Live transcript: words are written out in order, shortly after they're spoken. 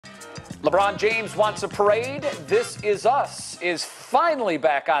LeBron James wants a parade. This Is Us is finally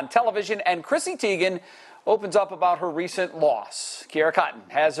back on television, and Chrissy Teigen opens up about her recent loss. Kierra Cotton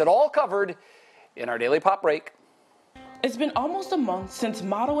has it all covered in our Daily Pop break. It's been almost a month since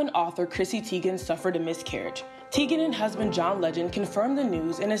model and author Chrissy Teigen suffered a miscarriage. Teigen and husband John Legend confirmed the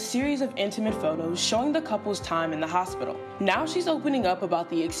news in a series of intimate photos showing the couple's time in the hospital. Now she's opening up about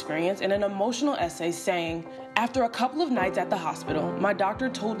the experience in an emotional essay saying, "After a couple of nights at the hospital, my doctor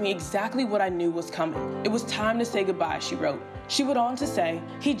told me exactly what I knew was coming. It was time to say goodbye," she wrote. She went on to say,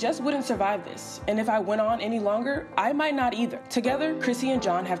 "He just wouldn't survive this, and if I went on any longer, I might not either." Together, Chrissy and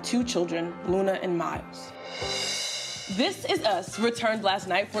John have 2 children, Luna and Miles. This Is Us returned last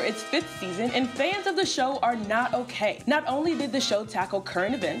night for its 5th season, and fans of the show are not okay. Not only did the show tackle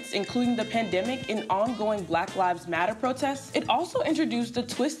current events, including the pandemic and ongoing Black Lives Matter protests, it also introduced a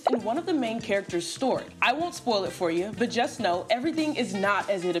twist in one of the main characters' story. I won't spoil it for you, but just know everything is not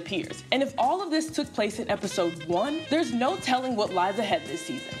as it appears. And if all of this took place in episode 1, there's no telling what lies ahead this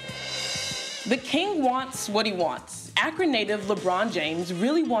season. The king wants what he wants. Akron native LeBron James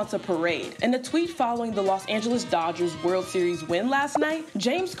really wants a parade. In a tweet following the Los Angeles Dodgers World Series win last night,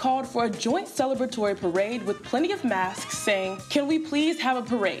 James called for a joint celebratory parade with plenty of masks, saying, "Can we please have a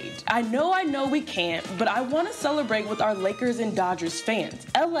parade? I know we can't, but I want to celebrate with our Lakers and Dodgers fans.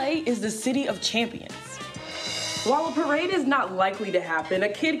 LA is the city of champions." While a parade is not likely to happen, a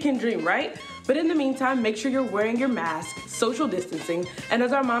kid can dream, right? But in the meantime, make sure you're wearing your mask, social distancing, and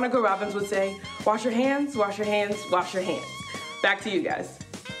as our Monica Robbins would say, wash your hands, wash your hands, wash your hands. Back to you guys.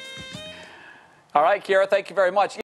 All right, Kierra, thank you very much.